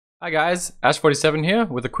Hi guys, Ash47 here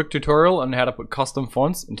with a quick tutorial on how to put custom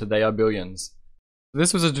fonts into They Are Billions.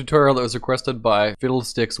 This was a tutorial that was requested by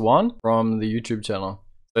Fiddlesticks1 from the YouTube channel.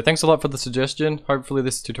 So thanks a lot for the suggestion. Hopefully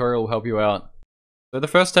this tutorial will help you out. So the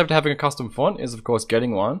first step to having a custom font is of course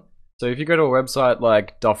getting one. So if you go to a website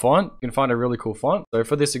like DaFont, you can find a really cool font. So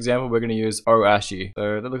for this example, we're going to use OASHI.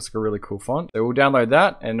 So that looks like a really cool font. So we'll download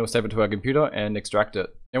that and we'll save it to our computer and extract it.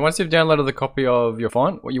 And once you've downloaded the copy of your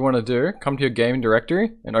font, what you want to do, come to your game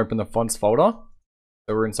directory and open the fonts folder.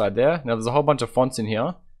 So we're inside there. Now there's a whole bunch of fonts in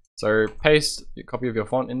here. So paste your copy of your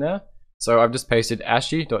font in there. So I've just pasted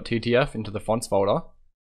ashi.ttf into the fonts folder.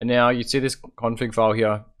 And now you see this config file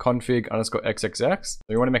here, config_xxx. So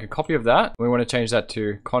we want to make a copy of that. And we want to change that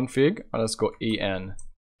to config_en,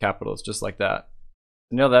 capitals, just like that.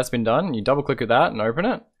 And now that's been done, you double click at that and open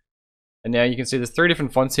it. And now you can see there's 3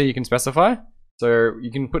 different fonts here you can specify. So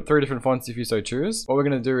you can put 3 different fonts if you so choose. What we're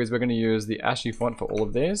going to do is we're going to use the ASHI font for all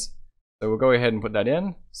of these. So we'll go ahead and put that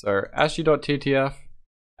in. So ashi.ttf,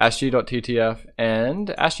 ashi.ttf, and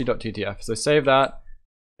ashi.ttf. So save that.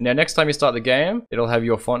 Now next time you start the game, it'll have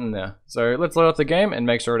your font in there. So let's load up the game and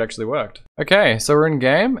make sure it actually worked. Okay, so we're in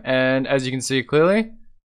game, and as you can see clearly,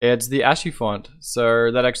 it's the ASHI font.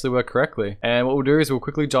 So that actually worked correctly. And what we'll do is we'll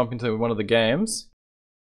quickly jump into one of the games.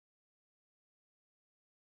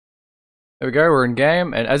 There we go, we're in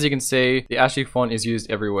game, and as you can see, the ASHI font is used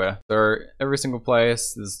everywhere. So every single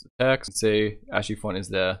place, there's text, you can see ASHI font is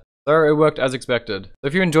there. So it worked as expected. So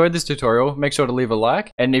if you enjoyed this tutorial, make sure to leave a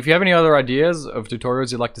like. And if you have any other ideas of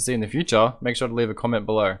tutorials you'd like to see in the future, make sure to leave a comment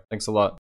below. Thanks a lot.